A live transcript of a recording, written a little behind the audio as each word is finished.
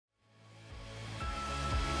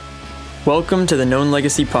Welcome to the Known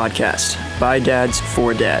Legacy Podcast, by dads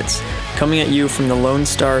for dads, coming at you from the Lone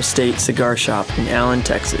Star State Cigar Shop in Allen,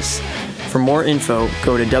 Texas. For more info,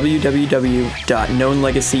 go to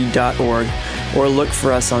www.knownlegacy.org or look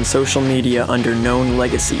for us on social media under Known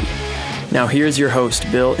Legacy. Now here's your host,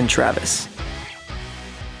 Bill and Travis.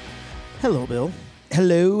 Hello, Bill.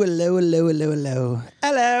 Hello. Hello.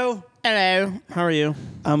 How are you?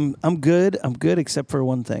 I'm good. I'm good except for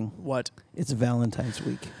one thing. What? It's Valentine's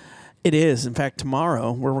week. It is. In fact,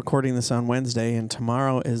 tomorrow, we're recording this on Wednesday, and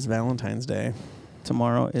tomorrow is Valentine's Day.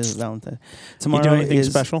 Tomorrow is Valentine's. You do anything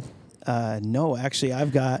special? No, actually,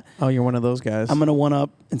 I've got... Oh, you're one of those guys. I'm going to one-up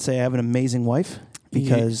and say I have an amazing wife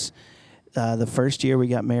because the first year we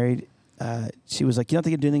got married, she was like, you don't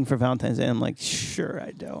think you do anything for Valentine's Day? And I'm like, sure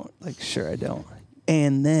I don't.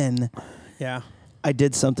 And then... Yeah. I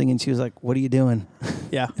did something, and she was like, what are you doing?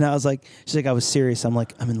 Yeah. And I was like, she's like, I was serious. I'm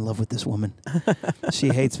like, I'm in love with this woman. She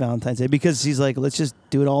hates Valentine's Day because she's like, let's just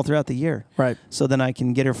do it all throughout the year. Right. So then I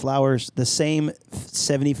can get her flowers, the same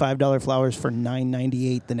 $75 flowers for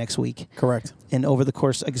 $9.98 the next week. Correct. And over the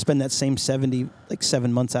course, I can spend that same 70, like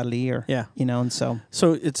 7 months out of the year. Yeah. You know, and so.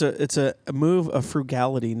 So it's a move of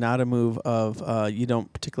frugality, not a move of you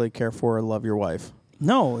don't particularly care for or love your wife.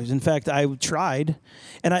 No, in fact, I tried,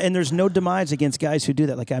 and there's no demise against guys who do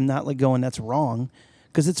that. Like, I'm not like going, that's wrong,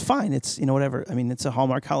 because it's fine. It's, you know, whatever. I mean, it's a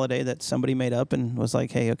Hallmark holiday that somebody made up and was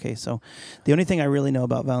like, hey, okay. So the only thing I really know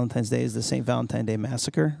about Valentine's Day is the St. Valentine's Day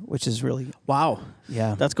Massacre, which is really... Wow.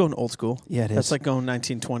 Yeah. That's going old school. Yeah, it is. That's like going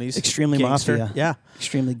 1920s. Extremely gangster. mafia. Yeah.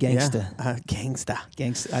 Extremely gangsta. Yeah.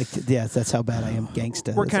 Gangsta. Yeah, that's how bad I am.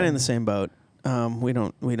 Gangsta. We're kind of in the same boat. We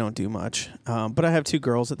don't do much, but I have 2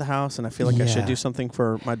 girls at the house, and I feel like I should do something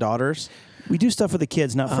for my daughters. We do stuff for the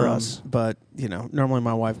kids, not for us. But normally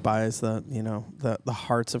my wife buys the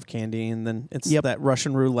hearts of candy, and then it's that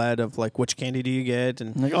Russian roulette of like, which candy do you get?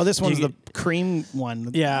 And like, oh, this one's the cream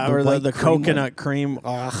one. Yeah, or the coconut cream.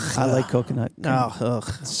 Ugh. I like coconut cream. Oh, ugh,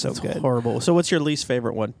 it's so good. Horrible. So what's your least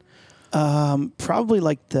favorite one? Probably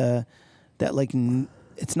like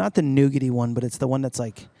it's not the nougaty one, but it's the one that's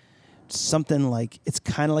like. Something like it's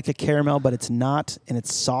kind of like a caramel, but it's not, and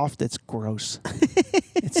it's soft. It's gross.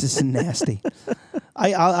 It's just nasty.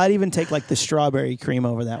 I'd even take like the strawberry cream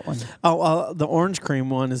over that one. Oh, the orange cream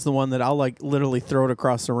one is the one that I'll like literally throw it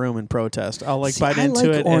across the room in protest. I'll like bite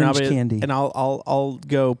into it, orange candy, and I'll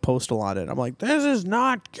go postal on it. I'm like, this is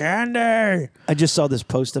not candy. I just saw this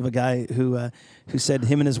post of a guy who said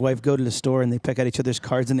him and his wife go to the store and they pick out each other's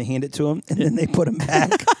cards and they hand it to him and then they put them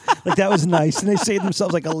back. Like, that was nice, and they saved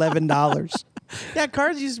themselves like $11. Yeah,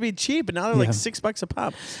 cards used to be cheap, and now they're like $6 a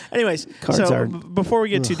pop. Anyways, cards are, before we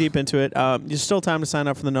get too deep into it, there's still time to sign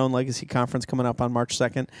up for the Known Legacy Conference coming up on March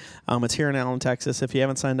 2nd. It's here in Allen, Texas. If you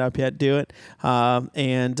haven't signed up yet, do it.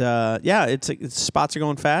 Spots are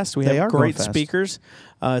going fast. We have great speakers.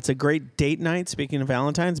 It's a great date night. Speaking of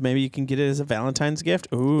Valentine's, maybe you can get it as a Valentine's gift.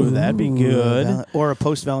 Ooh, that'd be good. Or a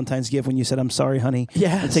post-Valentine's gift when you said, "I'm sorry, honey.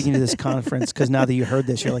 Yes. I'm taking you to this conference," because now that you heard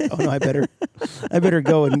this, you're like, "Oh no, I better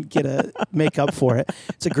go and make up for it."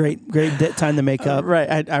 It's a great time to make up.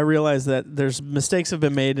 Right. I realize that there's mistakes have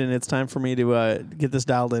been made, and it's time for me to get this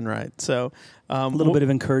dialed in right. So. A little bit of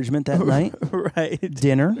encouragement that night. Right.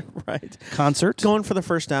 Dinner. Right. Concert. Going for the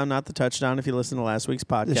first down, not the touchdown, if you listen to last week's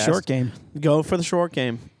podcast. The short game. Go for the short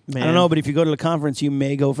game, man. I don't know, but if you go to the conference, you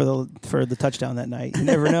may go for the touchdown that night. You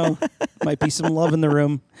never know. Might be some love in the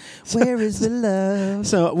room. Where is the love?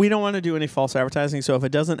 So we don't want to do any false advertising, so if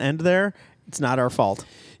it doesn't end there, it's not our fault.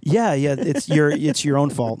 Yeah, it's your own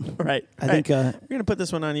fault. Right. I think we're gonna put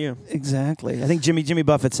this one on you. Exactly. I think Jimmy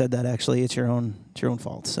Buffett said that actually. It's your own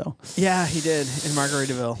fault. So yeah, he did in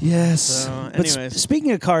Margaritaville. Yes. So, anyways, but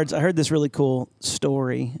speaking of cards, I heard this really cool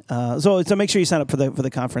story. So make sure you sign up for the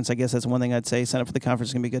conference. I guess that's one thing I'd say. Sign up for the conference.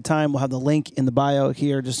 It's gonna be a good time. We'll have the link in the bio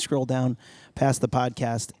here. Just scroll down past the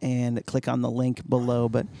podcast and click on the link below.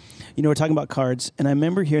 But we're talking about cards, and I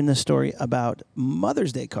remember hearing this story about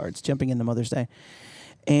Mother's Day cards. Jumping into Mother's Day.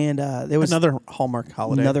 And there was another Hallmark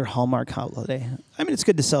holiday. I mean, it's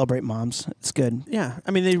good to celebrate moms. It's good. Yeah.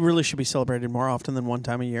 I mean, they really should be celebrated more often than one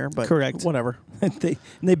time a year. But correct. Whatever.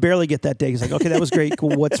 they barely get that day. It's like, okay, that was great.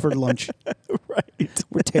 Cool. What's for lunch? Right.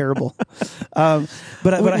 We're terrible. But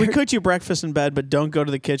we cook you breakfast in bed, but don't go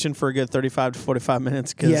to the kitchen for a good 35 to 45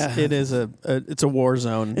 minutes because it is it's a war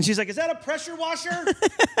zone. And she's like, "Is that a pressure washer?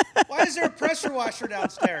 Why is there a pressure washer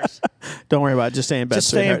downstairs?" Don't worry about it. Just stay in bed. Just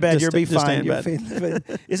stay in bed. You'll be fine.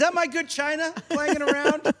 Is that my good china clanging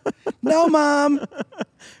around? No, Mom.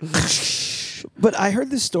 But I heard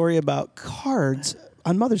this story about cards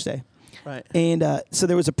on Mother's Day. Right. And so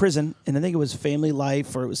there was a prison, and I think it was Family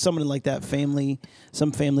Life, or it was something like that,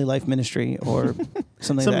 some Family Life ministry or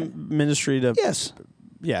something like that. Some ministry to... Yes.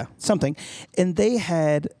 Yeah. Something. And they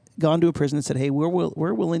had gone to a prison and said, hey, we're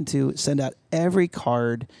willing to send out every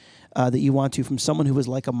card that you want to from someone who was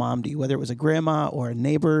like a mom to you, whether it was a grandma or a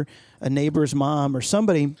neighbor's mom, or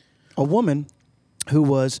somebody, a woman who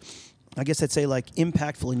was, I guess I'd say, like,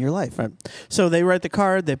 impactful in your life. Right. So they write the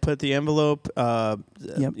card, they put the envelope,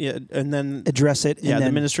 Yep. yeah, and then address it. Yeah, and the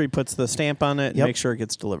then ministry puts the stamp on it and Yep. make sure it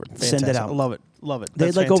gets delivered. Fantastic. Send it out. Love it. Love it. They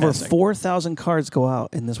had That's like fantastic. over 4,000 cards go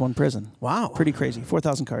out in this one prison. Wow. Pretty crazy.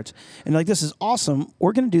 4,000 cards. And like, this is awesome.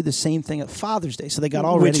 We're going to do the same thing at Father's Day. So they got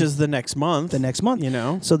all ready. Which is the next month. The next month. You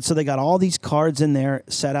know? So they got all these cards in there,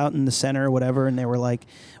 set out in the center or whatever, and they were like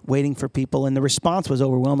waiting for people. And the response was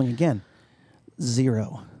overwhelming again.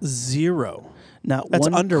 Zero. Not That's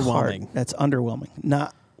one underwhelming. Card. That's underwhelming.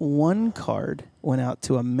 Not one card went out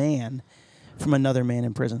to a man from another man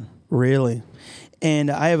in prison. Really? And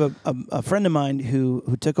I have a friend of mine who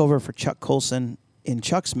took over for Chuck Colson in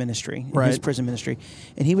Chuck's ministry, in his prison ministry.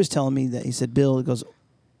 And he was telling me that, he said, Bill, it goes,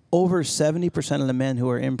 over 70% of the men who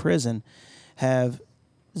are in prison have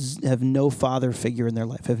no father figure in their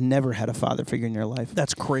life, have never had a father figure in their life.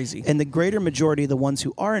 That's crazy. And the greater majority of the ones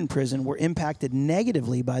who are in prison were impacted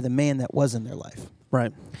negatively by the man that was in their life.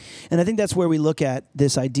 Right. And I think that's where we look at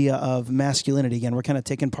this idea of masculinity. Again, we're kind of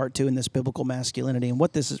taking part 2 in this biblical masculinity and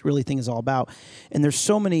what this thing is all about. And there's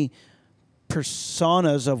so many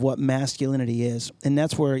personas of what masculinity is. And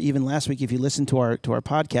that's where, even last week, if you listen to our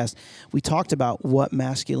podcast, we talked about what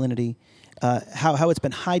masculinity, how it's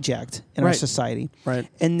been hijacked in our society. Right.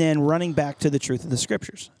 And then running back to the truth of the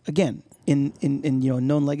scriptures. Again, in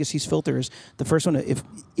Known Legacies filter is the first one.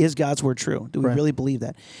 Is God's word true? Do we really believe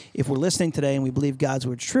that? If we're listening today and we believe God's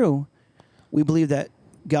word's true, we believe that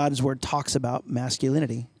God's word talks about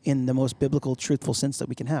masculinity in the most biblical, truthful sense that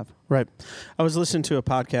we can have. Right. I was listening to a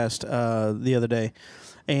podcast the other day,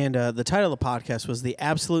 and the title of the podcast was The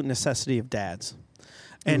Absolute Necessity of Dads.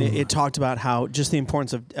 And it talked about how just the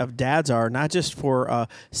importance of dads are, not just for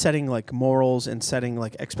setting like morals and setting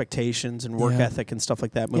like expectations and work ethic and stuff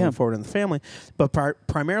like that moving forward in the family, but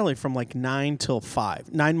primarily from like 9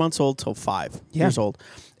 months old till 5 years old,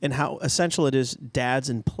 and how essential it is dads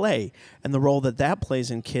in play and the role that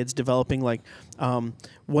plays in kids developing, like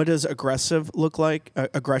what does aggression looks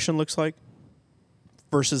like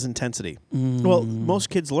versus intensity. Well,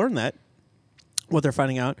 most kids learn that. What they're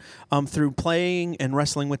finding out through playing and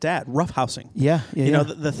wrestling with dad, roughhousing. You know,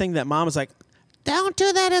 the thing that mom is like, don't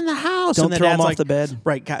do that in the house. Don't and throw them off like, the bed.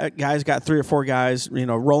 Right. Guys got 3 or 4 guys,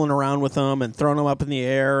 rolling around with them and throwing them up in the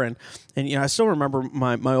air. And I still remember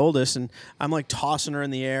my oldest, and I'm like tossing her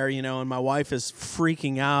in the air, and my wife is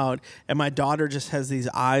freaking out. And my daughter just has these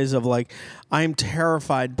eyes of like, I'm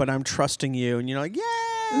terrified, but I'm trusting you. And you're like, yeah.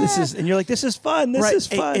 And you're like, this is fun. This is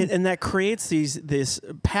fun. And that creates these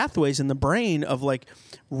pathways in the brain of like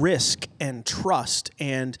risk and trust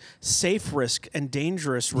and safe risk and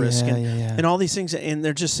dangerous risk and all these things. And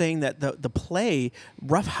they're just saying that the play,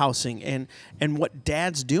 roughhousing and what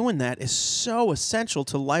dads do in that is so essential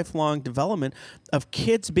to lifelong development of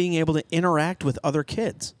kids being able to interact with other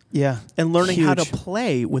kids. Yeah. And learning how to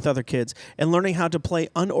play with other kids and learning how to play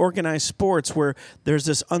unorganized sports where there's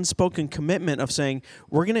this unspoken commitment of saying,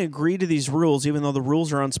 we're going to agree to these rules, even though the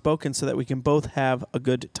rules are unspoken, so that we can both have a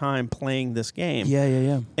good time playing this game.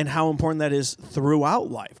 Yeah. And how important that is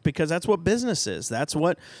throughout life, because that's what business is. That's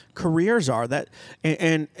what careers are.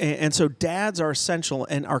 And so dads are essential,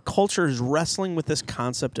 and our culture is wrestling with this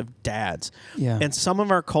concept of dads. Yeah. And some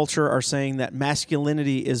of our culture are saying that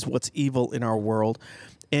masculinity is what's evil in our world.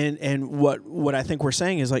 And what I think we're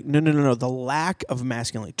saying is like, no. The lack of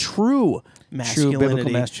masculinity, true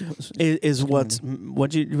masculinity, is what's true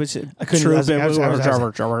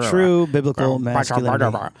biblical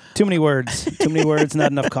masculinity. Too many words,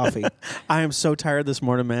 not enough coffee. I am so tired this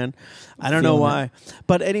morning, man. I don't know why.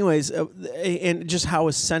 But anyways, and just how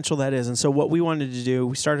essential that is. And so what we wanted to do,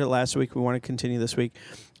 we started last week, we want to continue this week,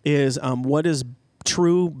 is what does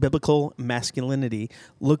true biblical masculinity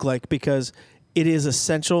look like? Because it is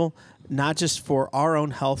essential not just for our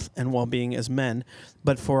own health and well-being as men,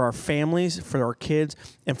 but for our families, for our kids,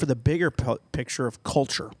 and for the bigger picture of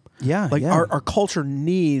culture. Our culture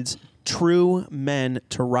needs true men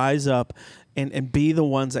to rise up and be the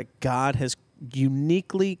ones that God has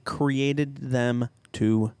uniquely created them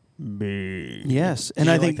to be. Yes, and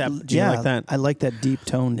I think like that. I like that deep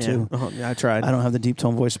tone too. I tried. I don't have the deep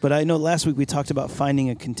tone voice, but I know last week we talked about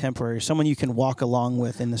finding a contemporary, someone you can walk along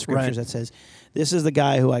with in the scriptures that says, "This is the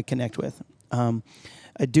guy who I connect with."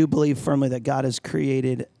 I do believe firmly that God has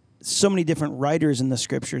created so many different writers in the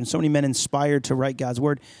scripture and so many men inspired to write God's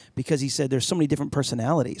word, because he said there's so many different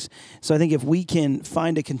personalities. So I think if we can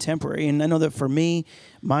find a contemporary, and I know that for me,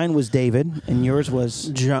 mine was David and yours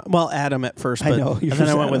was Adam at first, I but know, and then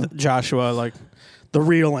I went with Joshua, like the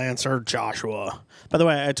real answer, Joshua. By the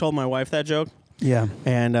way, I told my wife that joke. Yeah.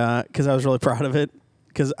 And because I was really proud of it,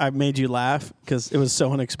 because I made you laugh because it was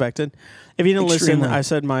so unexpected. If you didn't Extremely. listen, I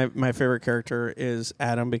said my favorite character is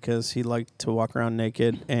Adam because he liked to walk around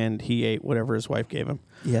naked and he ate whatever his wife gave him.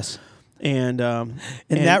 Yes. And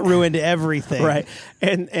that ruined everything. Right.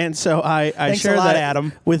 And so I Thanks shared a lot, that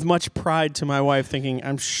Adam. with much pride to my wife, thinking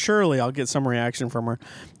surely I'll get some reaction from her.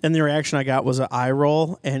 And the reaction I got was an eye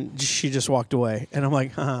roll, and she just walked away. And I'm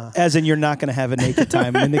like, As in, you're not going to have a naked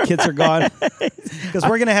time when the kids are gone, because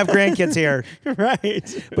we're going to have grandkids here.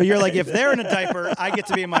 Right. But you're like, if they're in a diaper, I get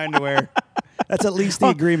to be in my underwear. That's at least the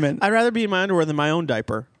agreement. I'd rather be in my underwear than my own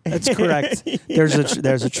diaper. That's correct. There's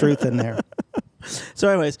a truth in there. So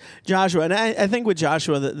anyways, Joshua, and I think with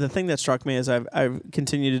Joshua, the thing that struck me as I've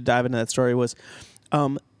continued to dive into that story was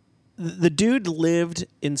the dude lived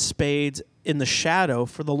in spades in the shadow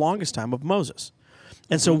for the longest time of Moses.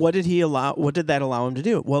 And so what did that allow him to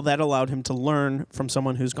do? Well, that allowed him to learn from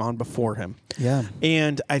someone who's gone before him. Yeah.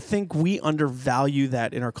 And I think we undervalue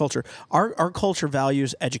that in our culture. Our culture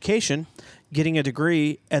values education, getting a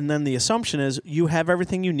degree, and then the assumption is you have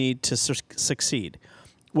everything you need to succeed,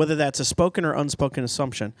 whether that's a spoken or unspoken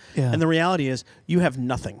assumption. Yeah. And the reality is you have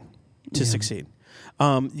nothing to succeed.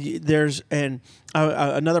 There's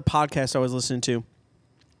another podcast I was listening to,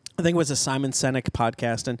 I think it was a Simon Sinek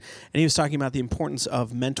podcast, and he was talking about the importance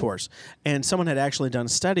of mentors. And someone had actually done a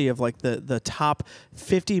study of like the top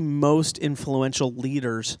 50 most influential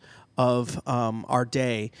leaders of our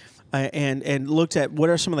day, and looked at what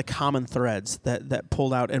are some of the common threads that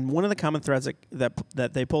pulled out. And one of the common threads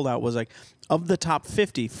that they pulled out was like, of the top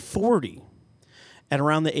 50, 40 at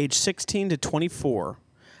around the age 16 to 24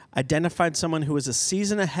 identified someone who was a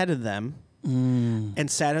season ahead of them and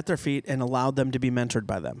sat at their feet and allowed them to be mentored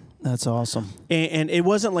by them. That's awesome. And it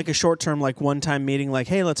wasn't like a short-term, like one-time meeting, like,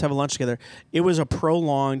 hey, let's have a lunch together. It was a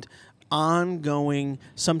prolonged, ongoing,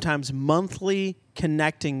 sometimes monthly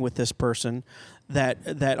connecting with this person that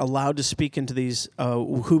allowed to speak into these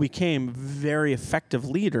who became very effective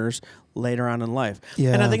leaders later on in life.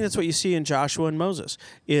 Yeah. And I think that's what you see in Joshua and Moses,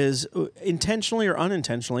 is intentionally or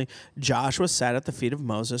unintentionally, Joshua sat at the feet of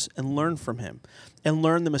Moses and learned from him and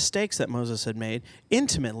learned the mistakes that Moses had made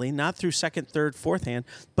intimately, not through second, third, fourth hand,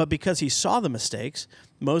 but because he saw the mistakes.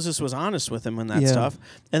 Moses was honest with him on that stuff.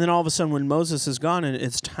 And then all of a sudden when Moses is gone and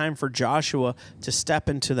it's time for Joshua to step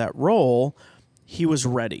into that role, he was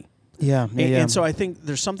ready. Yeah. And so I think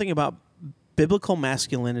there's something about biblical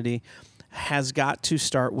masculinity has got to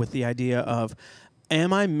start with the idea of,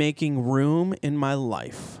 am I making room in my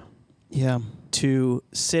life to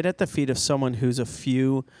sit at the feet of someone who's a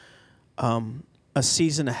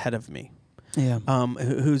season ahead of me,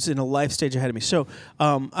 who's in a life stage ahead of me. So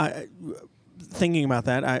thinking about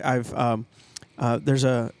that, I've there's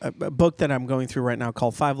a book that I'm going through right now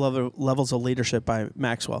called 5 Levels of Leadership by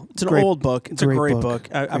Maxwell. It's an old book. It's a great book.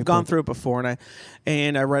 I've gone through it before,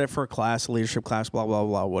 and I read it for a class, a leadership class, blah, blah,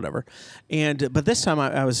 blah, whatever. But this time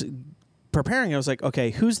I was preparing. I was like, okay,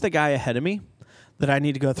 who's the guy ahead of me that I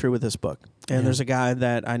need to go through with this book? And there's a guy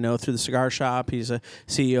that I know through the cigar shop. He's a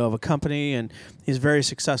CEO of a company, and he's very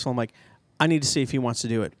successful. I'm like, I need to see if he wants to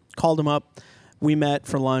do it. Called him up. We met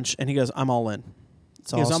for lunch, and he goes, I'm all in.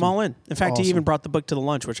 He goes, I'm all in. In fact, he even brought the book to the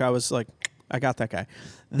lunch, which I was like, I got that guy.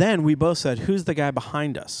 Then we both said, who's the guy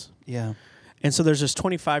behind us? Yeah. And so there's this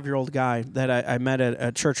 25-year-old guy that I met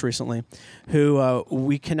at church recently who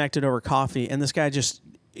we connected over coffee, and this guy just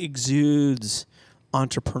exudes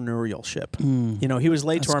entrepreneurship. You know, he was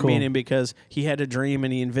late to our meeting because he had a dream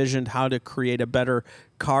and he envisioned how to create a better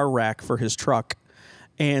car rack for his truck.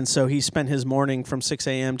 And so he spent his morning from 6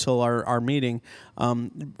 a.m. till our meeting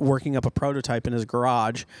working up a prototype in his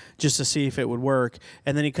garage just to see if it would work.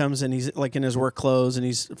 And then he comes and he's like in his work clothes and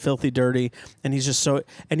he's filthy dirty and he's just so...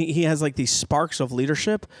 And he has like these sparks of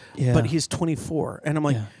leadership, but he's 24. And I'm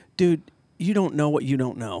like, dude, you don't know what you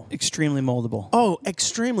don't know. Extremely moldable. Oh,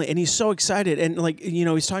 extremely. And he's so excited. And like, you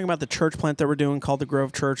know, he's talking about the church plant that we're doing called the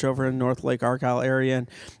Grove Church over in North Lake Argyle area.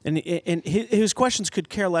 And his questions could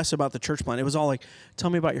care less about the church plant. It was all like, tell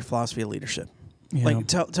me about your philosophy of leadership. Yeah. Like,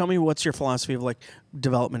 tell me what's your philosophy of like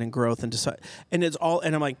development and growth and decide. And it's all,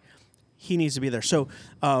 and I'm like, he needs to be there. So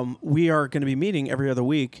we are going to be meeting every other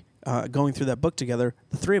week going through that book together,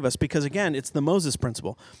 the three of us, because again, it's the Moses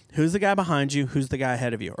principle. Who's the guy behind you? Who's the guy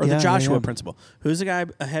ahead of you? Or the Joshua principle. Who's the guy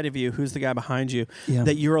ahead of you? Who's the guy behind you? Yeah.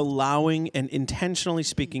 That you're allowing and intentionally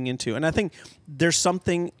speaking into. And I think there's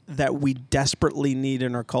something that we desperately need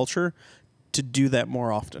in our culture to do that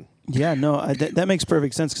more often. Yeah, no, that makes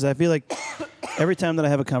perfect sense, because I feel like every time that I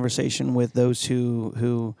have a conversation with those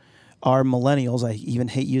who are millennials, I even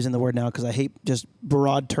hate using the word now because I hate just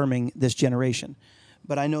broad terming this generation.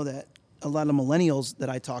 But I know that a lot of millennials that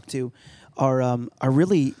I talk to are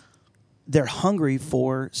really, they're hungry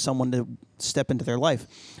for someone to step into their life.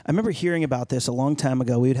 I remember hearing about this a long time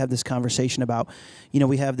ago. We would have this conversation about,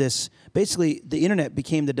 we have this, basically the internet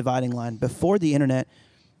became the dividing line. Before the internet,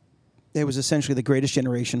 it was essentially the greatest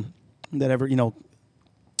generation that ever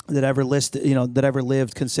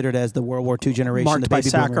lived, considered as the World War II generation. Marked the by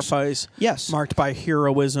baby boomers. sacrifice. Yes. Marked by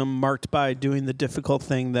heroism, marked by doing the difficult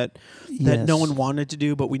thing that no one wanted to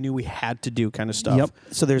do, but we knew we had to do kind of stuff. Yep.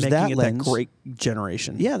 So there's making that it lens. that great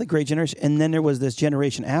generation. Yeah, the great generation. And then there was this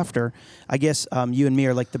generation after. I guess you and me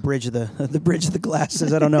are like the bridge of the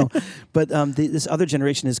glasses. I don't know. But this other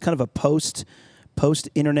generation is kind of a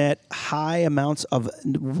post-internet, high amounts of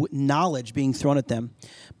knowledge being thrown at them,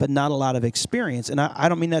 but not a lot of experience. And I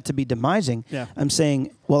don't mean that to be demising. Yeah. I'm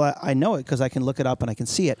saying, well, I know it because I can look it up and I can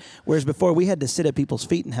see it. Whereas before, we had to sit at people's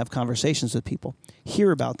feet and have conversations with people,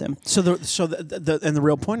 hear about them. So the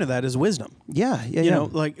real point of that is wisdom. Yeah. You know,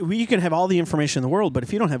 like you can have all the information in the world, but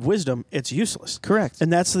if you don't have wisdom, it's useless. Correct.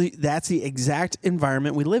 And that's the exact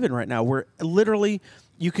environment we live in right now, where literally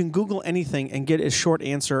you can Google anything and get a short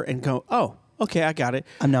answer and go, oh, okay, I got it.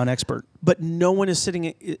 I'm now an expert. But no one is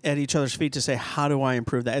sitting at each other's feet to say, how do I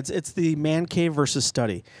improve that? It's the man cave versus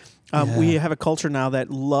study. We have a culture now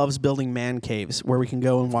that loves building man caves where we can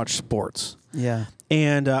go and watch sports. Yeah.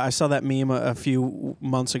 And I saw that meme a few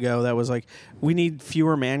months ago that was like, we need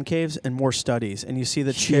fewer man caves and more studies. And you see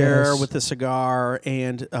the chair with the cigar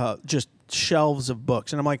and just shelves of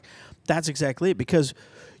books. And I'm like, that's exactly it. Because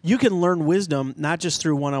you can learn wisdom not just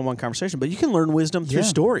through one-on-one conversation, but you can learn wisdom through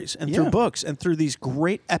stories and through books and through these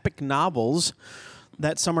great epic novels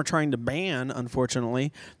that some are trying to ban,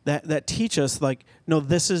 unfortunately, that teach us, like, no,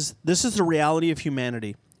 this is the reality of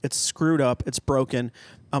humanity. It's screwed up. It's broken.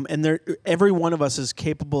 And every one of us is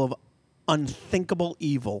capable of unthinkable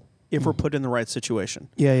evil if we're put in the right situation.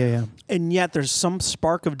 Yeah. And yet there's some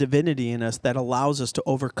spark of divinity in us that allows us to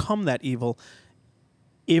overcome that evil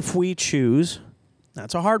if we choose.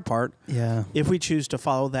 That's a hard part. Yeah. If we choose to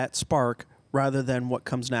follow that spark rather than what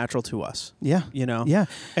comes natural to us. Yeah. You know? Yeah.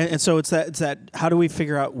 And so it's that how do we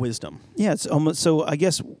figure out wisdom? Yeah, it's almost, so I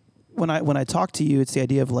guess when I talk to you, it's the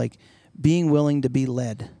idea of like being willing to be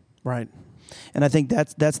led. Right. And I think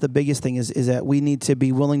that's the biggest thing is that we need to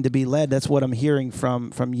be willing to be led. That's what I'm hearing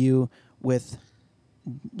from you with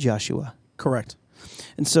Joshua. Correct.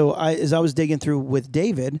 And so as I was digging through with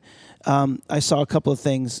David, I saw a couple of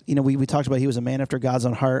things. You know, we talked about he was a man after God's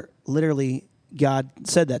own heart. Literally, God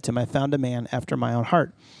said that to him. I found a man after my own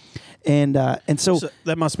heart. And so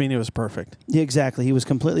that must mean he was perfect. Yeah, exactly. He was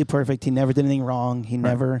completely perfect. He never did anything wrong. He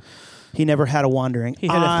never had a wandering. He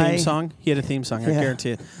had a theme song. I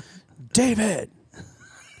guarantee it. David,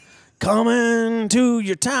 coming to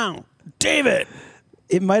your town. David.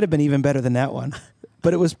 It might have been even better than that one. But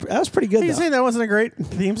that was pretty good. You saying that wasn't a great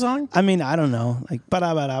theme song? I mean, I don't know. Like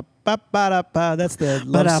ba-da-ba-da-ba-ba-da-ba. That's the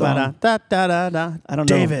love song. Da-da-da-da-da-da. I don't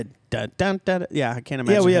know. David. Da-da-da-da. Yeah, I can't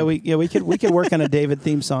imagine. We could work on a David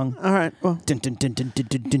theme song. All right. Well. Dun, dun, dun, dun, dun,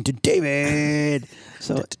 dun, dun, dun, David.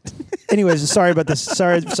 So, anyways, sorry about this.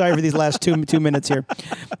 Sorry for these last two minutes here.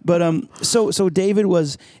 But so David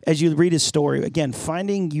was, as you read his story again,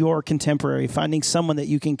 finding your contemporary, finding someone that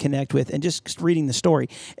you can connect with, and just reading the story,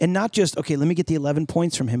 and not just okay, let me get the 11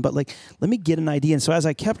 points from him, but like let me get an idea. And so as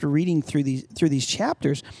I kept reading through these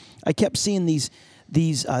chapters, I kept seeing these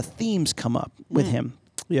themes come up with him.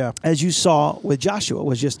 Yeah, as you saw with Joshua,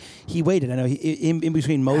 was just he waited. I know in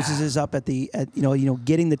between Moses is up at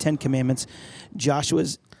getting the 10 Commandments.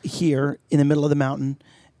 Joshua's here in the middle of the mountain,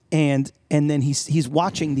 and then he's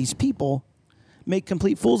watching these people make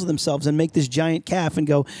complete fools of themselves and make this giant calf and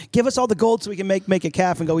go, give us all the gold so we can make a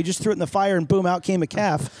calf, and go, we just threw it in the fire and boom, out came a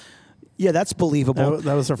calf. Yeah, that's believable.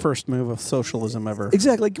 That was our first move of socialism ever.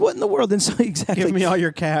 Exactly. Like, what in the world? And so exactly. Give me all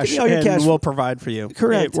your cash and we'll provide for you.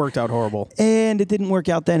 Correct. It worked out horrible. And it didn't work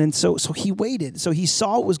out then. And so he waited. So he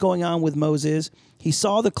saw what was going on with Moses. He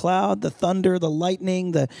saw the cloud, the thunder, the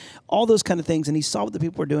lightning, all those kind of things. And he saw what the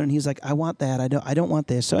people were doing. And he's like, I want that. I don't want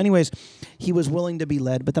this. So anyways, he was willing to be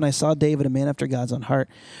led. But then I saw David, a man after God's own heart,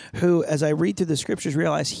 who, as I read through the scriptures,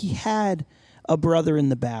 realized he had a brother in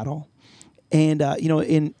the battle. And,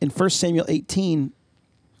 in 1 Samuel 18,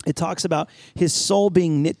 it talks about his soul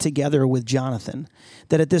being knit together with Jonathan,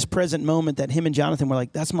 that at this present moment that him and Jonathan were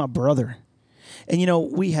like, that's my brother.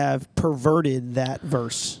 And, we have perverted that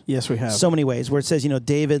verse. Yes, we have. So many ways where it says,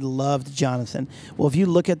 David loved Jonathan. Well, if you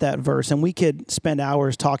look at that verse, and we could spend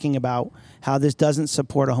hours talking about how this doesn't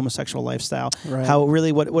support a homosexual lifestyle, right. How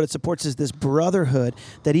really what it supports is this brotherhood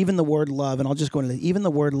that even the word love, and I'll just go into that, even the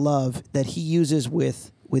word love that he uses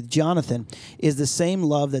with Jonathan is the same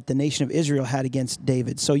love that the nation of Israel had against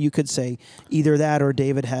David. So you could say either that or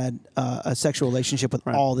David had a sexual relationship with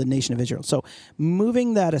all the nation of Israel. So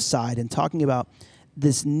moving that aside and talking about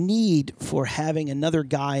this need for having another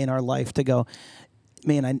guy in our life to go,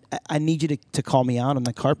 man, I need you to call me out on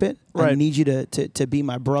the carpet. Right. I need you to be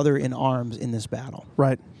my brother in arms in this battle.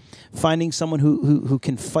 Right. Finding someone who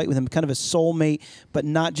can fight with him, kind of a soulmate, but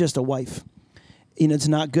not just a wife. It's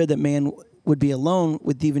not good that man would be alone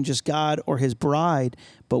with even just God or his bride,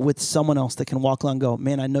 but with someone else that can walk along and go,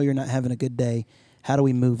 man, I know you're not having a good day. How do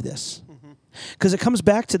we move this? Because it comes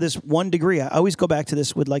back to this 1 degree. I always go back to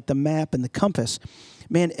this with like the map and the compass.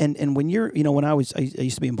 Man, and when you're, when I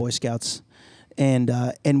used to be in Boy Scouts,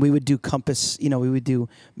 and we would do compass, we would do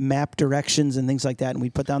map directions and things like that, and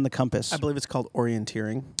we'd put down the compass. I believe it's called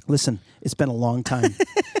orienteering. Listen, it's been a long time.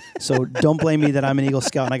 So don't blame me that I'm an Eagle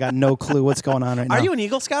Scout and I got no clue what's going on right now. Are you an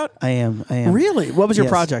Eagle Scout? I am. Really? What was your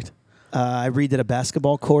Yes. project? I redid a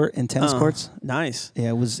basketball court and tennis courts. Nice. Yeah,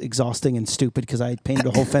 it was exhausting and stupid because I painted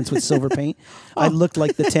a whole fence with silver paint. I looked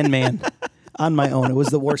like the Tin Man on my own. It was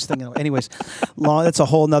the worst thing. Anyways, that's a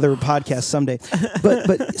whole nother podcast someday.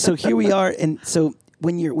 But so here we are, and so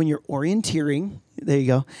when you're orienteering, there you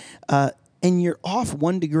go, and you're off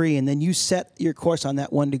 1 degree, and then you set your course on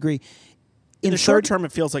that 1 degree. In the short term,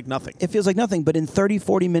 it feels like nothing. It feels like nothing, but in 30,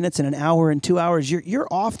 40 minutes, in an hour, and 2 hours, you're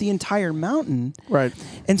off the entire mountain. Right.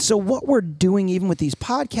 And so what we're doing, even with these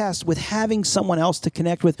podcasts, with having someone else to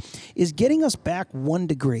connect with, is getting us back 1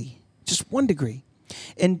 degree, just 1 degree.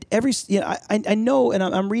 And I know, and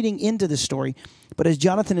I'm reading into this story, but as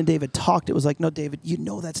Jonathan and David talked, it was like, no, David,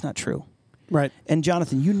 that's not true. Right. And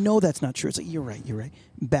Jonathan, that's not true. It's like, you're right.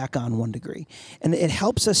 Back on 1 degree. And it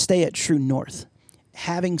helps us stay at true north.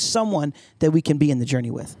 Having someone that we can be in the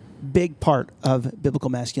journey with. Big part of biblical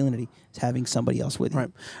masculinity is having somebody else with you. Right.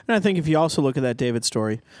 And I think if you also look at that David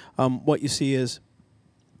story, what you see is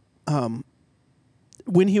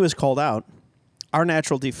when he was called out, our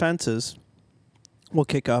natural defenses will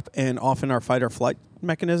kick up, and often our fight or flight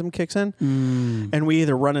mechanism kicks in, and we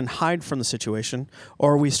either run and hide from the situation,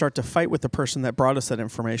 or we start to fight with the person that brought us that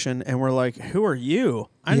information, and we're like, who are you?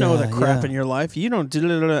 I know the crap in your life. You don't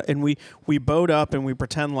do, and we boat up and we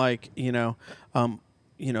pretend like, this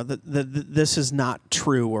is not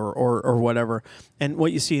true or whatever. And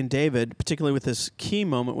what you see in David, particularly with this key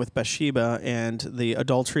moment with Bathsheba and the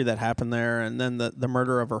adultery that happened there, and then the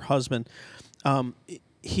murder of her husband,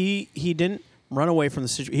 he didn't run away from the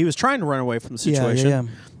situation. He was trying to run away from the situation,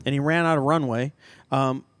 and he ran out of runway.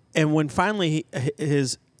 And when finally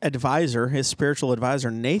his advisor, his spiritual advisor,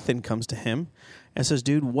 Nathan, comes to him and says,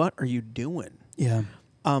 dude, what are you doing? Yeah.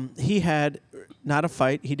 He had not a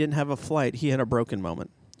fight. He didn't have a flight. He had a broken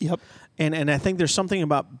moment. Yep. And I think there's something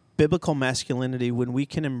about biblical masculinity when we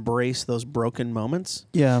can embrace those broken moments.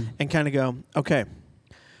 Yeah. And kind of go, okay,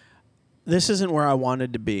 this isn't where I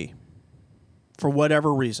wanted to be for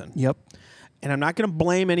whatever reason. Yep. And I'm not going to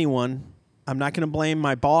blame anyone. I'm not going to blame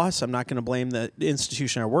my boss. I'm not going to blame the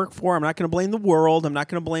institution I work for. I'm not going to blame the world. I'm not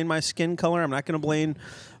going to blame my skin color. I'm not going to blame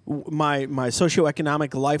my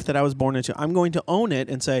socioeconomic life that I was born into. I'm going to own it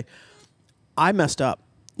and say, I messed up.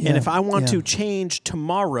 Yeah. And if I want to change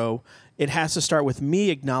tomorrow, it has to start with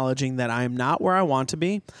me acknowledging that I am not where I want to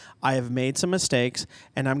be. I have made some mistakes,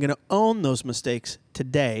 and I'm going to own those mistakes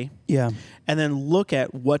today. Yeah. And then look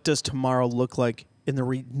at what does tomorrow look like in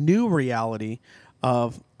the new reality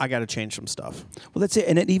of I got to change some stuff. Well, that's it.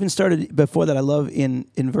 And it even started before that. I love in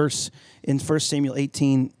 1 Samuel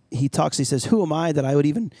 18, he says, who am I that I would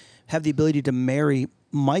even have the ability to marry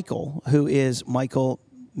Michal, who is Michal,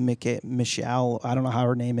 I don't know how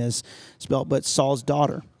her name is spelled, but Saul's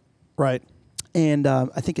daughter. Right. And I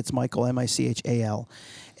think it's Michal, Michal.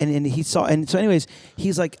 And he saw, and so anyways,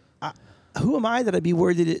 he's like, who am I that I'd be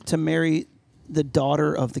worthy to marry the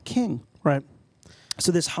daughter of the king? Right.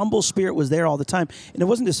 So this humble spirit was there all the time. And it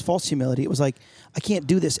wasn't just false humility. It was like, I can't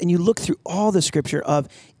do this. And you look through all the scripture of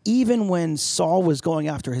even when Saul was going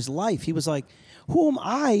after his life, he was like, who am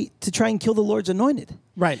I to try and kill the Lord's anointed?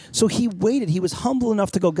 Right. So he waited. He was humble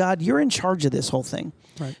enough to go, God, you're in charge of this whole thing.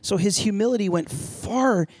 Right. So his humility went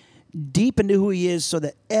far deep into who he is, so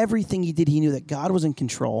that everything he did, he knew that God was in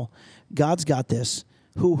control. God's got this.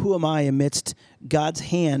 Who am I amidst God's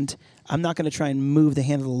hand I'm not going to try and move the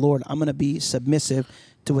hand of the Lord. I'm going to be submissive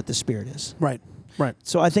to what the Spirit is. Right.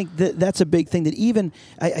 So I think that's a big thing that even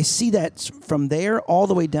I see that from there all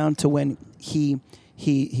the way down to when he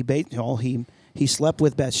slept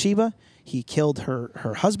with Bathsheba. He killed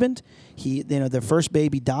her husband. Their first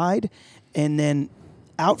baby died, and then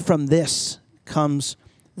out from this comes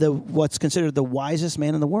what's considered the wisest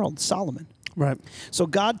man in the world, Solomon. Right. So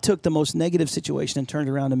God took the most negative situation and turned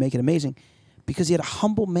it around to make it amazing, because he had a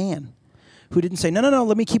humble man who didn't say, no,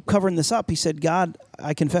 let me keep covering this up. He said, God,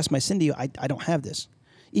 I confess my sin to you. I don't have this.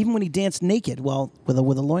 Even when he danced naked, with a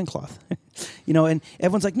loincloth, and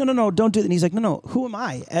everyone's like, no, don't do that. And he's like, no, who am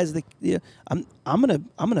I? I'm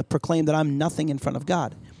gonna proclaim that I'm nothing in front of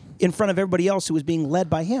God, in front of everybody else who was being led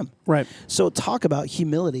by him. Right. So talk about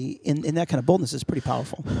humility in that kind of boldness is pretty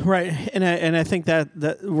powerful. Right. And I think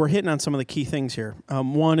that we're hitting on some of the key things here.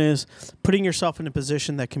 One is putting yourself in a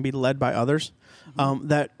position that can be led by others,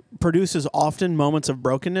 that produces often moments of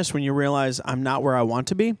brokenness when you realize I'm not where I want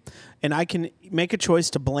to be, and I can make a choice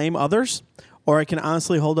to blame others, or I can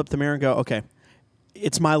honestly hold up the mirror and go, okay,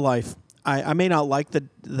 it's my life. I may not like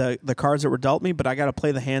the cards that were dealt me, but I got to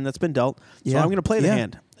play the hand that's been dealt. So I'm going to play the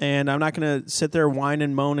hand, and I'm not going to sit there, whine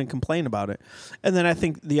and moan and complain about it. And then I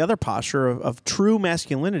think the other posture of true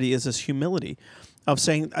masculinity is this humility of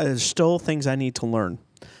saying there's still things I need to learn.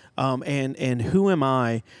 And who am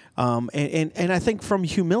I? And I think from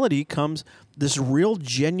humility comes this real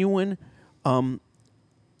genuine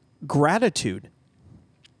gratitude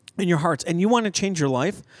in your hearts. And you want to change your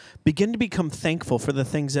life, begin to become thankful for the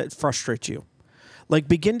things that frustrate you. Like,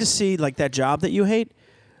 begin to see, like, that job that you hate,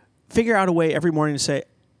 figure out a way every morning to say,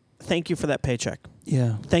 thank you for that paycheck.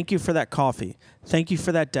 Yeah. Thank you for that coffee. Thank you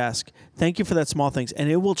for that desk. Thank you for that small things.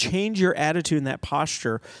 And it will change your attitude and that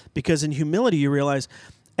posture, because in humility you realize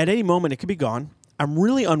at any moment it could be gone. I'm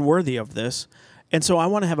really unworthy of this. And so I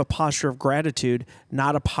want to have a posture of gratitude,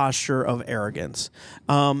 not a posture of arrogance.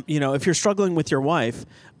 If you're struggling with your wife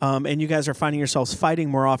and you guys are finding yourselves fighting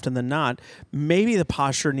more often than not, maybe the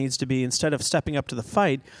posture needs to be, instead of stepping up to the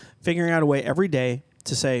fight, figuring out a way every day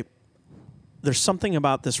to say, there's something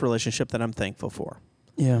about this relationship that I'm thankful for.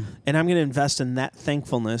 Yeah. And I'm going to invest in that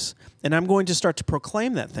thankfulness, and I'm going to start to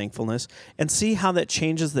proclaim that thankfulness and see how that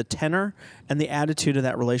changes the tenor and the attitude of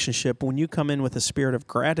that relationship when you come in with a spirit of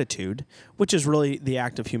gratitude, which is really the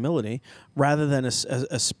act of humility, rather than a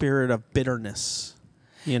spirit of bitterness.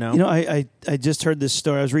 I just heard this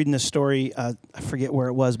story. I was reading this story. I forget where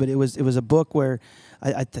it was, but it was a book where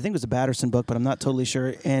I think it was a Batterson book, but I'm not totally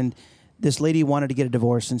sure. And this lady wanted to get a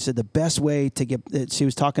divorce and said the best way to get it, she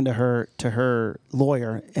was talking to her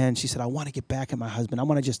lawyer, and she said, I want to get back at my husband. I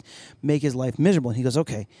want to just make his life miserable. And he goes,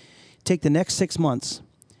 okay, take the next 6 months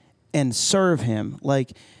and serve him,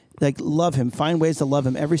 like love him, find ways to love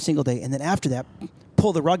him every single day. And then after that,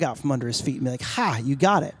 pull the rug out from under his feet and be like, ha, you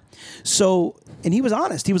got it. So, and he was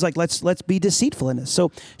honest. He was like, let's be deceitful in this.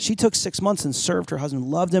 So she took 6 months and served her husband,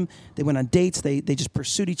 loved him. They went on dates. They just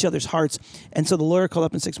pursued each other's hearts. And so the lawyer called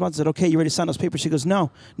up in 6 months and said, okay, you ready to sign those papers? She goes,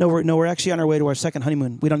 no, we're actually on our way to our second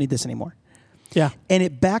honeymoon. We don't need this anymore. Yeah. And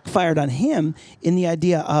it backfired on him in the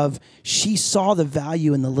idea of she saw the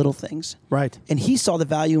value in the little things. Right. And he saw the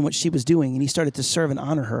value in what she was doing, and he started to serve and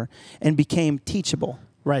honor her and became teachable.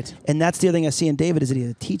 Right. And that's the other thing I see in David, is that he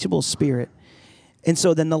had a teachable spirit. And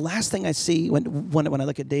so then the last thing I see when I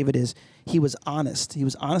look at David is he was honest. He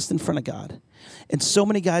was honest in front of God. And so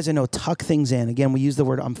many guys I know tuck things in. Again, we use the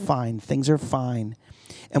word I'm fine. Things are fine.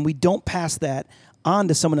 And we don't pass that on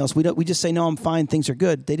to someone else. We just say, no, I'm fine. Things are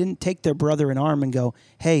good. They didn't take their brother in arm and go,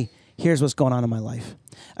 hey, here's what's going on in my life.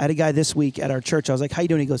 I had a guy this week at our church. I was like, how you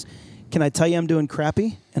doing? He goes, can I tell you I'm doing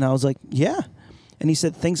crappy? And I was like, yeah. And he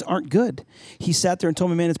said, things aren't good. He sat there and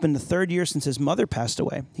told me, man, it's been the 3rd year since his mother passed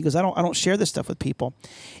away. He goes, I don't share this stuff with people.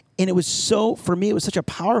 And it was for me, it was such a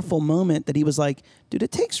powerful moment that he was like, dude,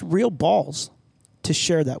 it takes real balls to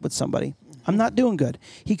share that with somebody. I'm not doing good.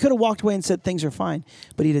 He could have walked away and said things are fine,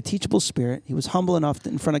 but he had a teachable spirit. He was humble enough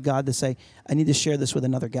in front of God to say, I need to share this with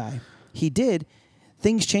another guy. He did.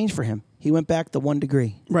 Things changed for him. He went back the 1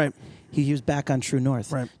 degree. Right. He was back on true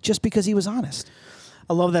north. Right. Just because he was honest.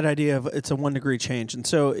 I love that idea of it's a 1 degree change. And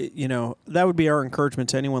so, that would be our encouragement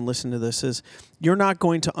to anyone listening to this is you're not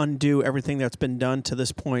going to undo everything that's been done to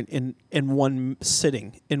this point in one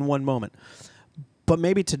sitting, in one moment. But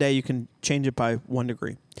maybe today you can change it by 1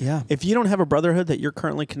 degree. Yeah. If you don't have a brotherhood that you're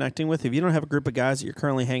currently connecting with, if you don't have a group of guys that you're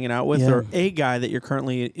currently hanging out with, or a guy that you're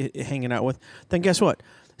currently hanging out with, then guess what?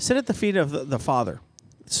 Sit at the feet of the Father.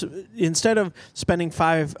 So instead of spending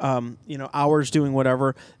 5 hours doing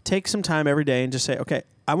whatever, take some time every day and just say, okay,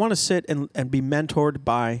 I want to sit and be mentored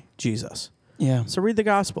by Jesus. Yeah. So read the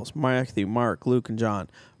Gospels, Matthew, Mark, Luke, and John.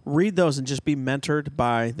 read those and just be mentored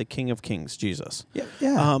by the King of Kings, Jesus. Yeah.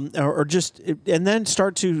 And then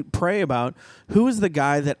start to pray about who is the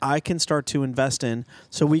guy that I can start to invest in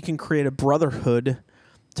so we can create a brotherhood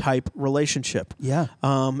type relationship. Yeah.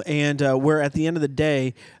 Where at the end of the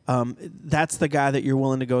day, that's the guy that you're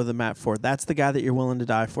willing to go to the mat for. That's the guy that you're willing to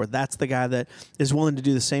die for. That's the guy that is willing to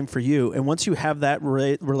do the same for you. And once you have that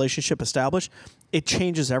relationship established, it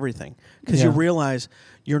changes everything because you realize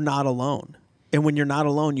you're not alone. And when you're not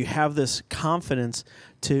alone, you have this confidence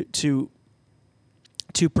to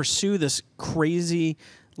pursue this crazy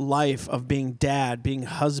life of being dad, being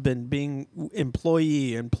husband, being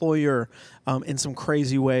employee, employer, in some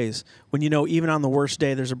crazy ways. When you know even on the worst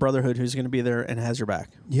day, there's a brotherhood who's going to be there and has your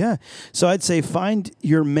back. Yeah. So I'd say find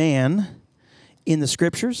your man in the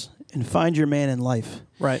Scriptures and find your man in life.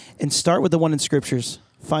 Right. And start with the one in Scriptures.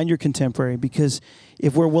 Find your contemporary, because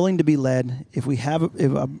if we're willing to be led, if we have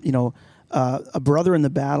a brother in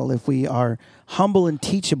the battle, if we are humble and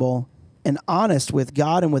teachable and honest with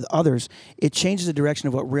God and with others, it changes the direction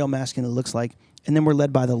of what real masculinity looks like. And then we're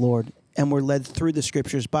led by the Lord, and we're led through the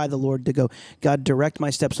Scriptures by the Lord to go, God, direct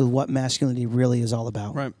my steps with what masculinity really is all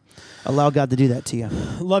about. Right. Allow God to do that to you.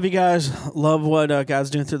 Love you guys. Love what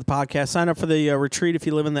God's doing through the podcast. Sign up for the retreat if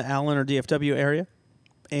you live in the Allen or DFW area.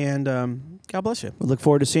 And God bless you. We look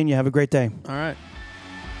forward to seeing you. Have a great day. All right.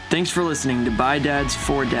 Thanks for listening to By Dads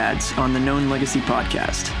for Dads on the Known Legacy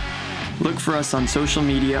podcast. Look for us on social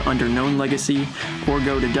media under Known Legacy, or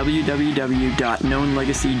go to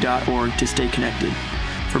www.knownlegacy.org to stay connected.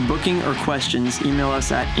 For booking or questions, email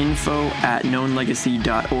us at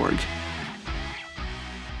info@knownlegacy.org.